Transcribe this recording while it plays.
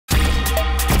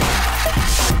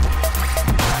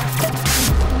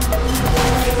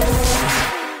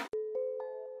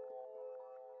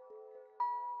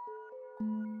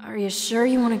Are you sure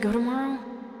you want to go tomorrow?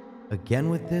 Again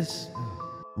with this?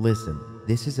 Listen,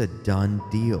 this is a done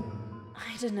deal.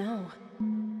 I don't know.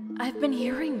 I've been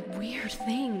hearing weird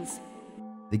things.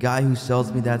 The guy who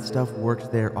sells me that stuff works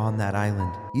there on that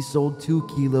island. He sold 2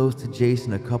 kilos to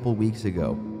Jason a couple weeks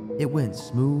ago. It went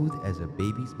smooth as a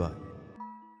baby's butt.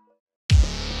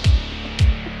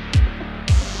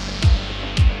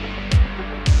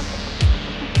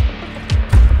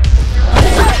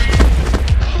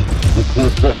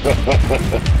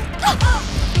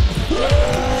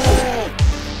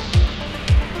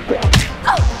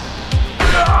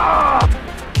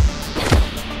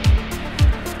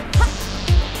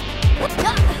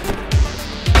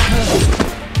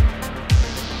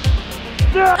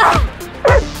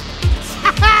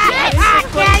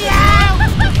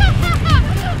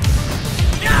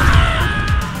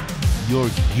 You're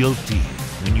guilty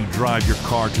when you drive your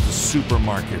car to the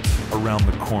supermarket around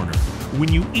the corner,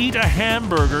 when you eat a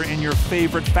hamburger in your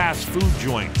favorite fast food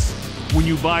joints, when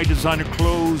you buy designer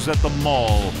clothes at the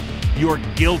mall. You're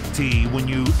guilty when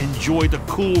you enjoy the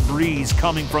cool breeze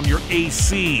coming from your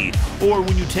AC, or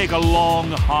when you take a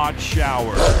long, hot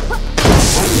shower.